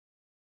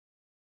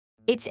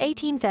It's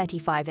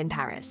 1835 in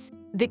Paris.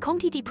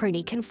 Vicomte de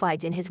Prony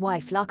confides in his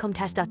wife La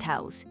Comtesse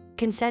d'Aatou's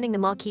concerning the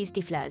Marquise de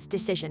Fleur's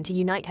decision to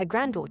unite her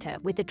granddaughter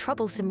with the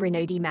troublesome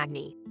Ryno de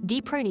Marigny. De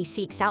Prony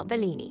seeks out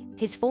Vellini,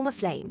 his former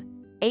flame,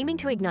 aiming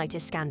to ignite a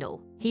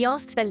scandal. He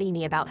asks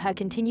Vellini about her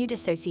continued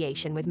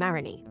association with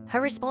Marigny.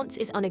 Her response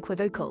is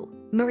unequivocal.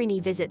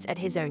 Marigny visits at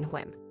his own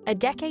whim. A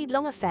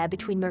decade-long affair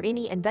between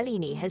Marigny and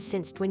Vellini has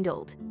since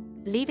dwindled,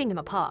 leaving them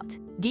apart.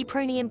 De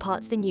Prony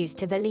imparts the news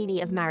to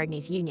Vellini of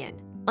Marigny's union.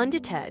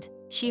 Undeterred,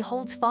 she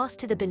holds fast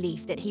to the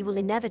belief that he will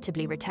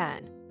inevitably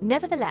return.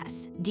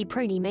 Nevertheless, De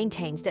Prony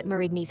maintains that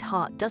Marigny's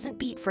heart doesn't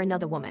beat for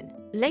another woman.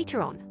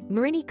 Later on,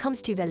 Marigny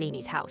comes to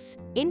Vellini's house.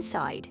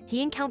 Inside,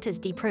 he encounters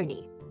De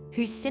Prony,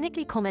 who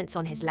cynically comments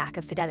on his lack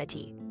of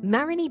fidelity.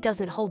 Marigny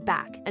doesn't hold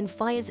back and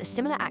fires a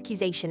similar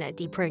accusation at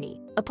De Prony.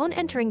 Upon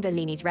entering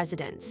Vellini's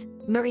residence,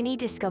 Marigny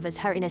discovers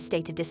her in a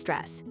state of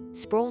distress,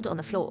 sprawled on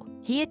the floor.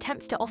 He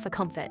attempts to offer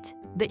comfort,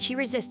 but she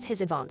resists his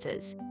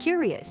advances.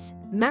 Curious,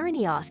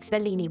 Marigny asks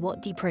Vellini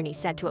what De Prony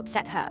said to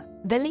upset her.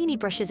 Vellini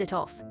brushes it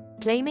off,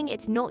 claiming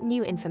it's not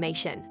new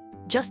information,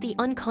 just the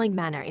unkind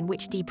manner in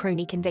which De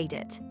Prony conveyed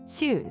it.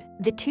 Soon,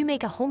 the two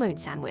make a hormone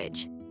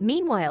sandwich.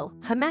 Meanwhile,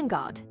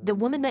 Hermangarde, the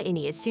woman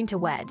Marigny is soon to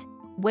wed,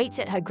 waits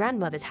at her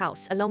grandmother's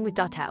house along with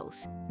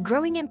d'Aatou's.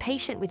 Growing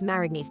impatient with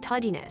Marigny's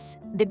tardiness,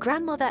 the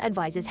grandmother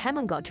advises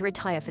Hermangarde to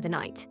retire for the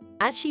night.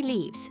 As she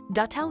leaves,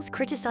 d'Aatou's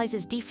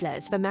criticizes de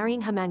Fleur's for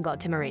marrying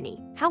Hermangarde to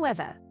Marigny.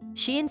 However,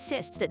 she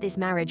insists that this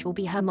marriage will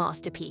be her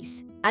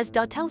masterpiece. As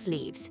d'Aatou's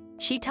leaves,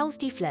 she tells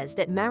de Fleur's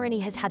that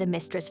Marigny has had a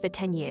mistress for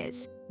 10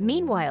 years.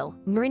 Meanwhile,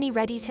 Marigny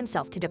readies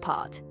himself to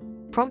depart,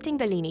 prompting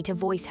Vellini to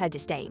voice her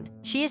disdain.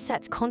 She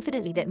asserts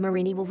confidently that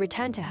Marigny will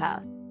return to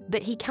her,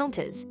 but he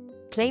counters,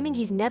 claiming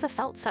he's never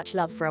felt such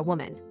love for a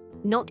woman,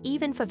 not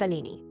even for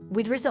Vellini.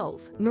 With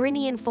resolve,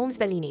 Marigny informs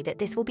Vellini that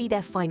this will be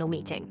their final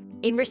meeting.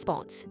 In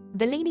response,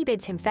 Vellini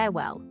bids him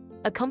farewell,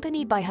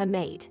 accompanied by her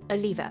maid,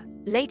 Oliva.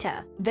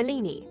 Later,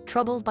 Vellini,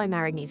 troubled by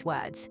Marigny's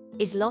words,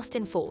 is lost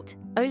in thought.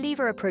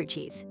 Oliva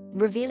approaches,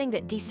 revealing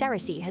that de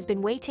Cerisy has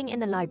been waiting in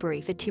the library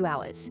for 2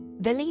 hours.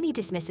 Vellini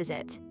dismisses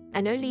it,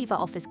 and Oliva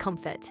offers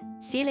comfort,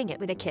 sealing it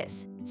with a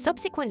kiss.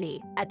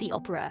 Subsequently, at the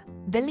opera,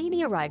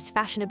 Vellini arrives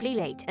fashionably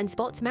late and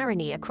spots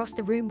Marigny across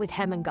the room with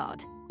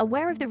Hermangarde.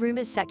 Aware of the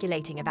rumors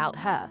circulating about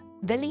her,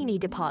 Vellini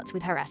departs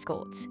with her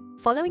escorts.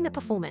 Following the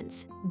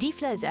performance, de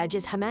Fleur's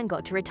urges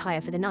Hermangarde to retire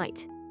for the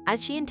night,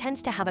 as she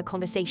intends to have a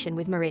conversation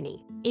with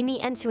Marigny. In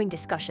the ensuing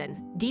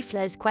discussion, de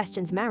Fleur's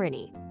questions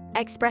Marigny,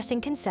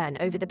 expressing concern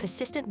over the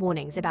persistent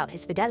warnings about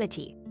his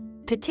fidelity,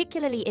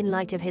 particularly in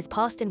light of his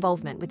past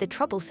involvement with the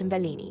troublesome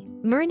Vellini.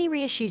 Marigny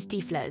reassures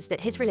de Fleur's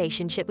that his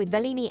relationship with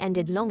Vellini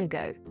ended long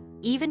ago,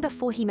 even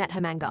before he met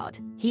Hermangarde.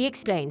 He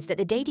explains that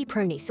the day De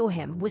Prony saw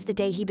him was the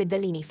day he bid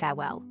Vellini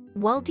farewell.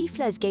 While de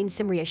Fleur's gains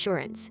some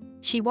reassurance,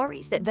 she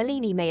worries that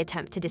Vellini may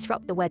attempt to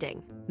disrupt the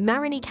wedding.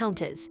 Marigny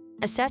counters,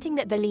 asserting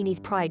that Vellini's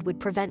pride would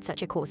prevent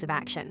such a course of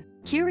action.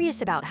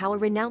 Curious about how a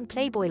renowned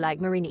playboy like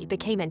Marigny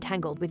became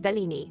entangled with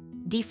Vellini,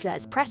 de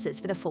Fleur's presses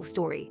for the full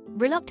story.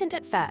 Reluctant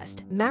at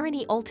first,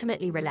 Marigny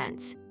ultimately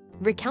relents,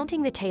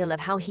 recounting the tale of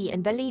how he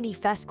and Vellini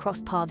first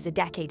crossed paths a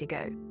decade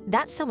ago.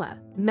 That summer,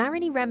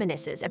 Marigny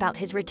reminisces about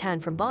his return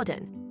from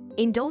Baden,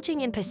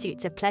 indulging in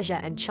pursuits of pleasure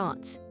and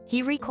chance.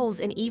 He recalls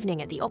an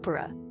evening at the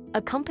opera,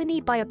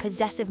 accompanied by a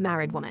possessive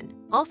married woman.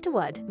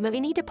 Afterward,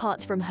 Marigny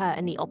departs from her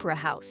in the opera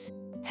house,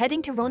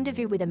 heading to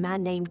rendezvous with a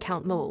man named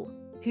Count Mole,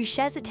 who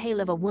shares a tale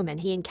of a woman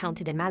he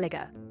encountered in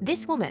Malaga.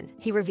 This woman,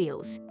 he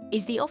reveals,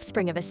 is the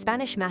offspring of a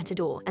Spanish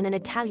matador and an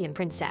Italian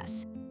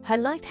princess, her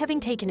life having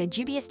taken a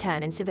dubious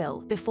turn in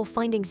Seville before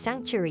finding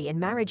sanctuary in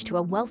marriage to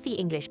a wealthy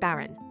English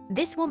baron.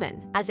 This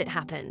woman, as it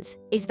happens,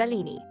 is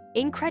Vellini.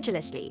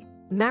 Incredulously,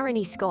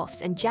 Marigny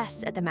scoffs and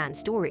jests at the man's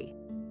story,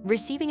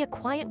 receiving a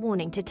quiet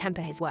warning to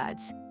temper his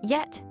words.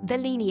 Yet,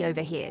 Vellini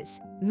overhears.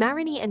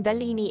 Marigny and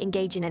Vellini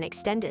engage in an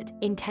extended,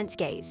 intense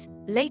gaze.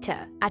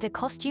 Later, at a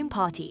costume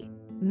party,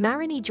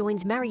 Marigny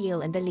joins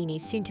Marielle and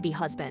Vellini's soon-to-be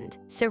husband,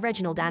 Sir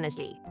Reginald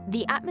Annesley.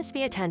 The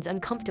atmosphere turns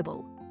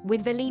uncomfortable,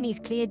 with Vellini's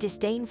clear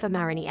disdain for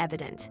Marigny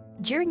evident.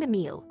 During the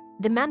meal,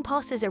 the man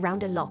passes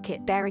around a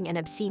locket bearing an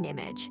obscene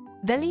image.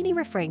 Vellini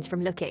refrains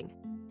from looking,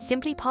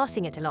 simply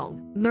passing it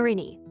along.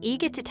 Marigny,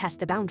 eager to test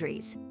the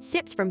boundaries,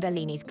 sips from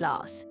Vellini's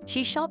glass.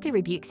 She sharply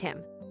rebukes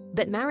him,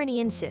 but Marigny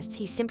insists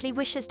he simply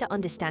wishes to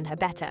understand her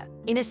better.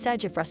 In a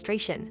surge of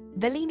frustration,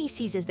 Vellini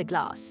seizes the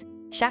glass,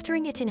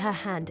 shattering it in her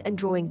hand and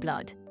drawing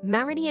blood.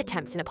 Marigny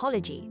attempts an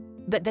apology,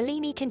 but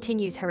Vellini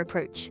continues her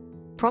reproach,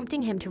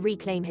 prompting him to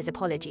reclaim his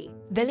apology.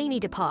 Vellini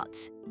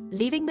departs,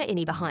 leaving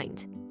Marigny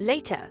behind.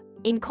 Later,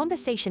 in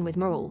conversation with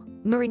Marielle,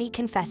 Marigny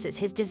confesses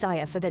his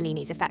desire for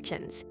Vellini's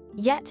affections.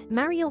 Yet,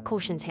 Marielle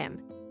cautions him,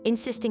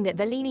 insisting that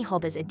Vellini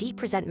harbors a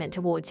deep resentment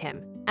towards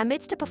him.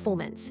 Amidst a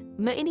performance,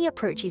 Marigny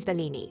approaches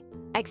Vellini,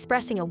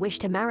 expressing a wish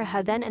to marry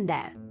her then and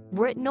there,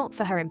 were it not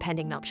for her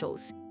impending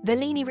nuptials.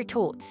 Vellini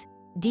retorts,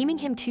 deeming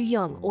him too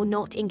young or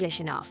not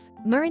English enough.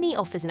 Marigny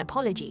offers an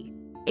apology,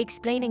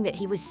 explaining that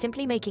he was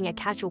simply making a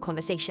casual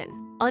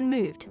conversation.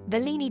 Unmoved,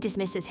 Vellini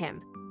dismisses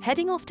him,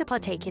 heading off to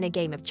partake in a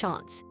game of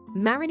chance.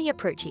 Marigny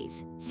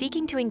approaches,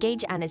 seeking to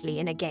engage Annesley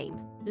in a game.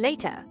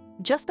 Later,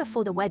 just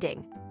before the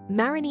wedding,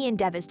 Marigny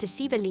endeavors to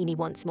see Vellini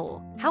once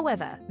more.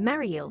 However,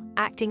 Mariel,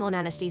 acting on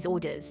Annesley's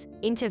orders,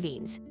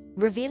 intervenes,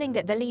 revealing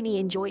that Vellini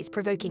enjoys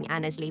provoking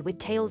Annesley with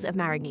tales of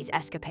Marigny's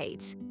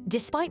escapades.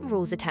 Despite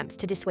Raw's attempts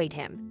to dissuade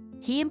him,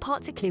 he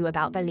imparts a clue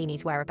about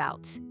Vellini's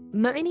whereabouts.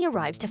 Marigny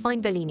arrives to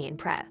find Vellini in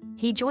prayer.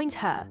 He joins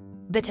her,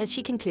 but as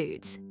she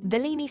concludes,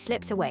 Vellini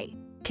slips away,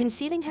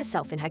 concealing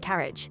herself in her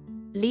carriage,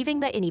 leaving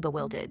Marigny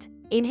bewildered.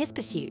 In his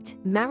pursuit,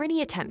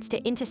 Marigny attempts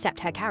to intercept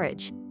her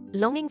carriage,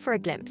 longing for a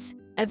glimpse.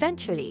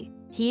 Eventually,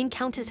 he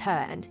encounters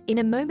her and, in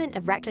a moment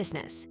of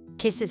recklessness,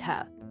 kisses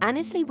her.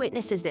 Annesley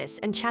witnesses this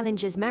and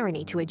challenges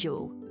Marigny to a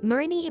duel.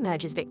 Marigny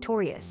emerges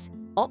victorious,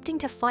 opting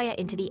to fire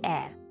into the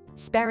air,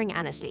 sparing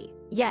Annesley.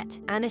 Yet,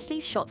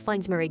 Annesley's shot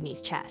finds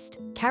Marigny's chest.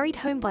 Carried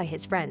home by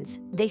his friends,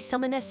 they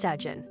summon a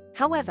surgeon.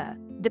 However,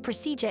 the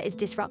procedure is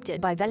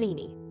disrupted by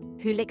Vellini,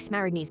 who licks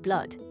Marigny's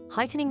blood,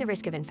 heightening the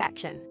risk of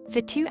infection.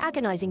 For 2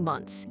 agonizing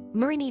months,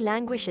 Marigny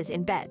languishes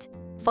in bed,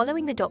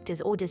 following the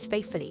doctor's orders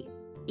faithfully,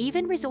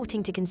 even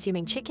resorting to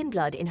consuming chicken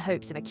blood in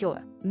hopes of a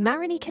cure.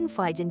 Marigny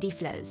confides in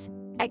Defleurs,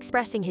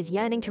 expressing his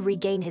yearning to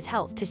regain his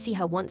health to see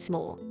her once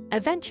more.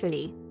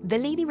 Eventually,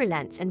 Vellini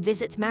relents and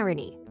visits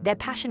Marigny, their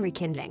passion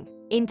rekindling.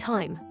 In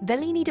time,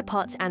 Vellini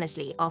departs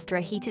Annesley after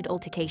a heated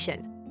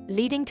altercation,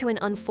 leading to an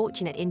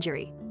unfortunate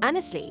injury.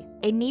 Annesley,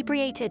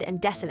 inebriated and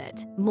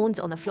desolate, mourns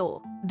on the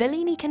floor.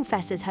 Vellini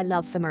confesses her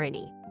love for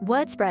Marigny.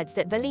 Word spreads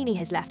that Vellini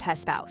has left her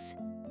spouse,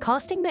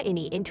 casting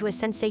Marigny into a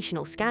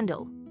sensational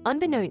scandal.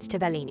 Unbeknownst to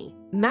Vellini,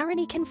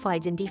 Marigny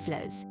confides in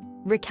Defleurs,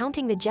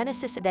 recounting the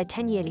genesis of their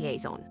 10-year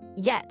liaison.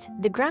 Yet,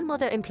 the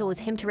grandmother implores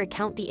him to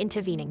recount the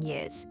intervening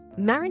years.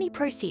 Marigny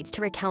proceeds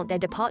to recount their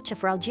departure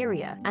for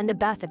Algeria and the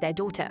birth of their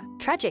daughter.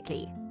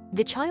 Tragically,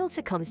 the child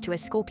succumbs to a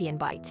scorpion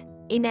bite.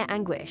 In their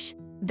anguish,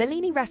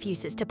 Vellini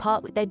refuses to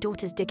part with their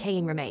daughter's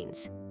decaying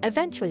remains.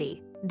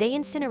 Eventually, they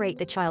incinerate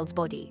the child's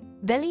body.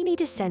 Vellini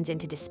descends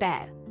into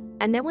despair,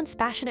 and their once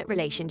passionate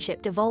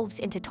relationship devolves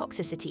into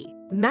toxicity.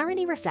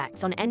 Marigny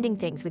reflects on ending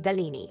things with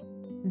Vellini,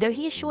 though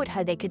he assured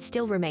her they could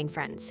still remain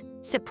friends.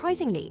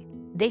 Surprisingly,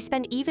 they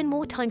spend even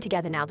more time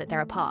together now that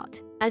they're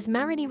apart. As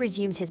Marigny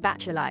resumes his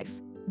bachelor life,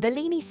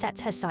 Vellini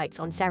sets her sights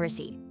on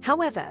Cersei.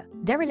 However,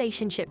 their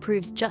relationship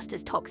proves just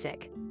as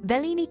toxic.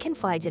 Vellini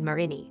confides in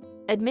Marigny,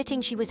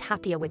 admitting she was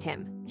happier with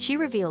him. She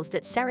reveals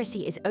that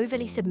Cersei is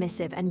overly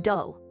submissive and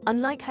dull,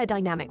 unlike her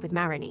dynamic with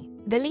Marigny.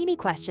 Vellini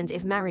questions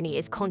if Marigny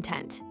is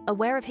content,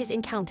 aware of his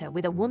encounter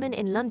with a woman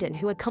in London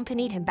who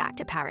accompanied him back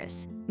to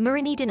Paris.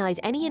 Marigny denies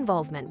any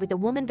involvement with the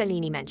woman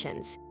Vellini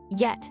mentions,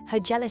 yet her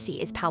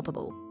jealousy is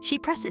palpable. She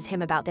presses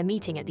him about their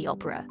meeting at the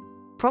opera,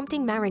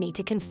 prompting Marigny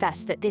to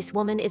confess that this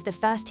woman is the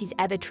first he's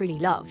ever truly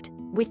loved.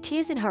 With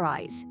tears in her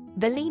eyes,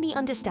 Vellini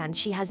understands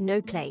she has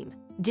no claim.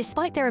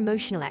 Despite their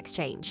emotional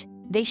exchange,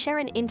 they share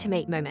an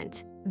intimate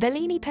moment.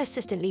 Vellini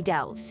persistently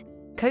delves,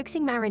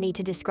 coaxing Marigny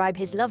to describe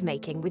his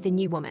lovemaking with the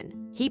new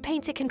woman. He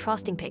paints a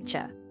contrasting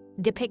picture,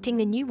 depicting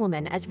the new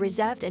woman as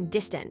reserved and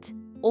distant,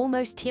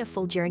 almost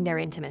tearful during their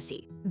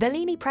intimacy.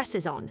 Vellini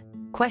presses on,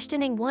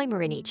 questioning why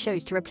Marigny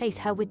chose to replace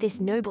her with this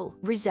noble,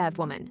 reserved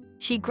woman.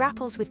 She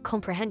grapples with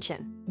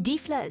comprehension.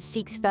 Defleurs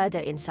seeks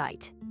further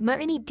insight.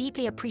 Marigny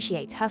deeply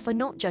appreciates her for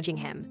not judging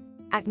him,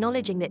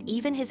 acknowledging that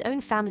even his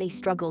own family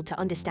struggled to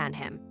understand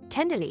him.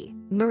 Tenderly,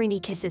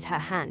 Marigny kisses her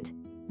hand,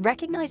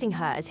 recognizing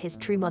her as his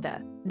true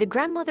mother. The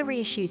grandmother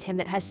reassures him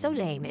that her sole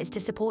aim is to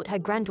support her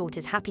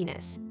granddaughter's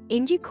happiness.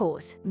 In due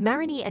course,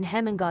 Marigny and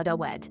Hermangarde are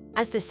wed.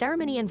 As the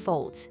ceremony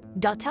unfolds,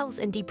 D'Artels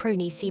and de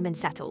Prony seem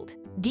unsettled.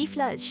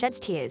 Defleurs sheds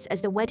tears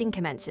as the wedding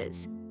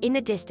commences. In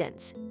the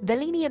distance,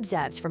 Vellini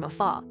observes from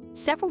afar.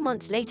 Several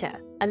months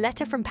later, a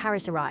letter from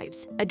Paris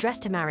arrives,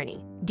 addressed to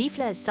Marigny.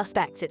 Defleurs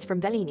suspects it's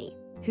from Vellini,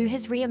 who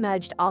has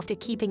re-emerged after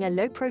keeping a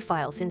low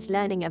profile since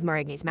learning of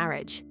Marigny's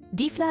marriage.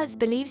 Defleurs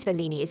believes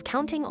Vellini is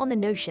counting on the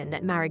notion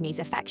that Marigny's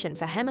affection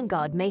for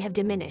Hermangarde may have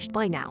diminished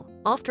by now.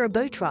 After a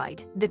boat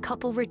ride, the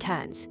couple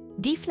returns.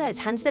 Defleurs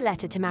hands the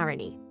letter to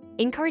Marigny,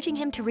 encouraging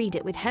him to read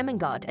it with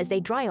Hermangarde as they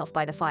dry off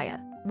by the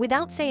fire.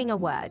 Without saying a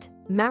word,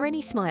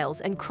 Marigny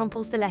smiles and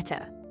crumples the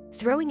letter,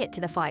 throwing it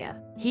to the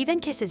fire. He then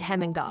kisses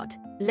Hermangarde.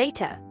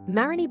 Later,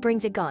 Marigny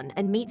brings a gun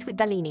and meets with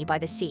Vellini by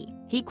the sea.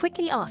 He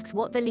quickly asks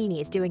what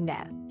Vellini is doing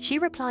there. She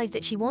replies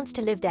that she wants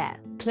to live there,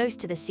 close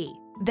to the sea.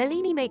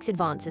 Vellini makes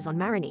advances on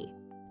Marigny,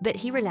 but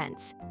he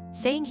relents,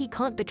 saying he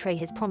can't betray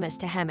his promise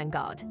to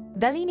Hermangarde.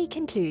 Vellini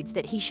concludes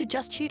that he should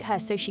just shoot her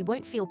so she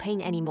won't feel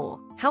pain anymore.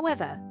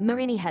 However,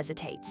 Marigny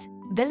hesitates.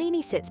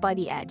 Vellini sits by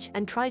the edge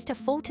and tries to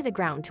fall to the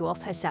ground to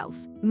off herself.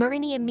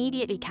 Marigny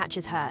immediately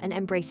catches her and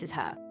embraces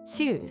her.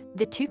 Soon,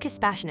 the two kiss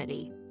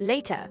passionately.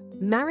 Later,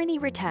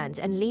 Marigny returns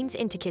and leans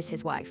in to kiss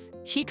his wife.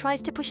 She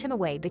tries to push him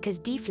away because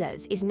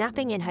Defleurs is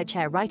napping in her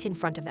chair right in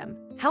front of them.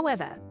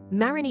 However,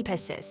 Marigny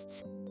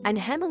persists, and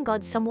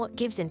Hermangarde somewhat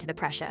gives in to the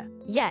pressure.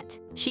 Yet,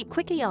 she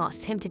quickly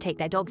asks him to take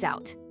their dogs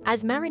out.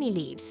 As Marigny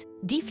leaves,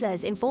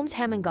 Defleurs informs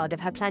Hermangarde of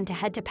her plan to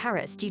head to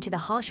Paris due to the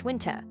harsh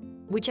winter,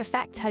 which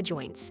affects her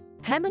joints.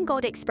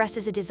 Hermangarde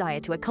expresses a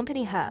desire to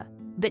accompany her,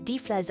 but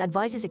Defleurs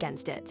advises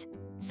against it,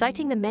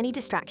 citing the many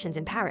distractions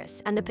in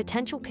Paris and the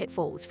potential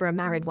pitfalls for a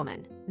married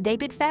woman. They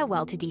bid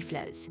farewell to de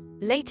Fleurs.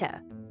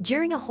 Later,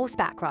 during a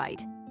horseback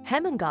ride,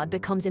 Hermangarde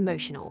becomes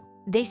emotional.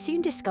 They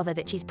soon discover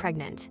that she's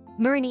pregnant.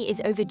 Marigny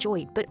is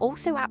overjoyed but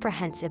also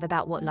apprehensive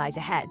about what lies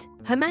ahead.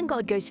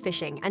 Hermangarde goes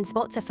fishing and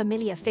spots a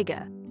familiar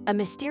figure, a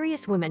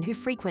mysterious woman who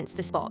frequents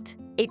the spot.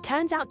 It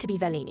turns out to be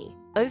Vellini.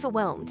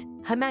 Overwhelmed,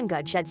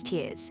 Hermangarde sheds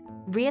tears,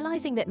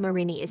 realizing that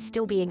Marigny is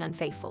still being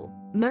unfaithful.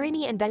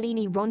 Marigny and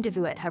Vellini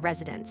rendezvous at her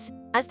residence.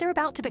 As they're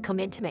about to become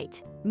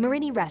intimate,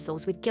 Marigny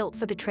wrestles with guilt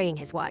for betraying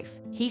his wife.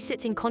 He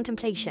sits in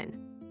contemplation,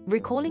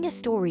 recalling a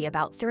story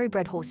about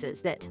thoroughbred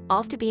horses that,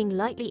 after being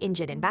lightly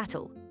injured in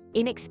battle,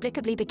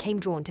 inexplicably became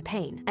drawn to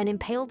pain and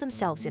impaled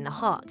themselves in the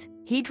heart.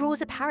 He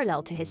draws a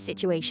parallel to his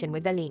situation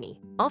with Vellini.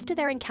 After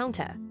their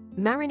encounter,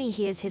 Marigny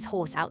hears his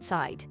horse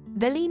outside.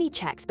 Vellini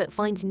checks but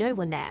finds no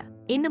one there.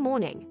 In the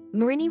morning,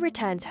 Marigny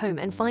returns home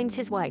and finds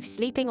his wife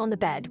sleeping on the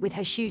bed with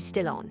her shoes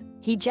still on.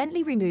 He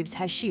gently removes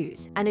her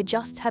shoes and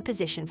adjusts her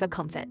position for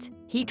comfort.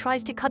 He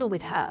tries to cuddle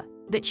with her,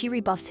 but she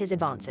rebuffs his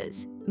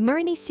advances.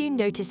 Marigny soon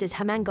notices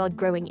Hermangarde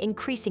growing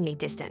increasingly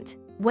distant.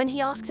 When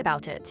he asks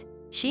about it,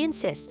 she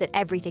insists that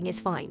everything is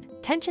fine.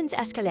 Tensions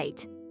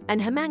escalate,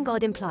 and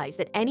Hermangarde implies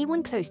that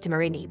anyone close to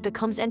Marigny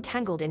becomes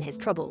entangled in his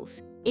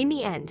troubles. In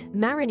the end,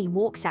 Marigny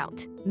walks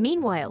out.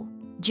 Meanwhile,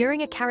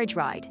 during a carriage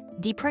ride,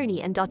 de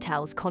Prony and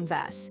d'Artels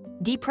converse.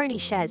 De Prony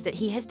shares that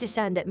he has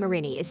discerned that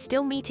Marigny is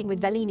still meeting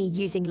with Vellini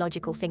using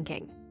logical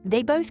thinking.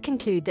 They both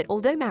conclude that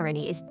although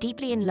Marigny is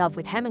deeply in love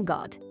with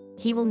Hermangarde,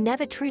 he will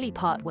never truly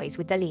part ways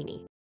with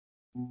Vellini.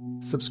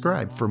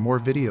 Subscribe for more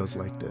videos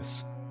like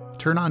this.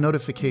 Turn on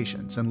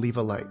notifications and leave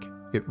a like.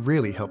 It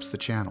really helps the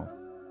channel.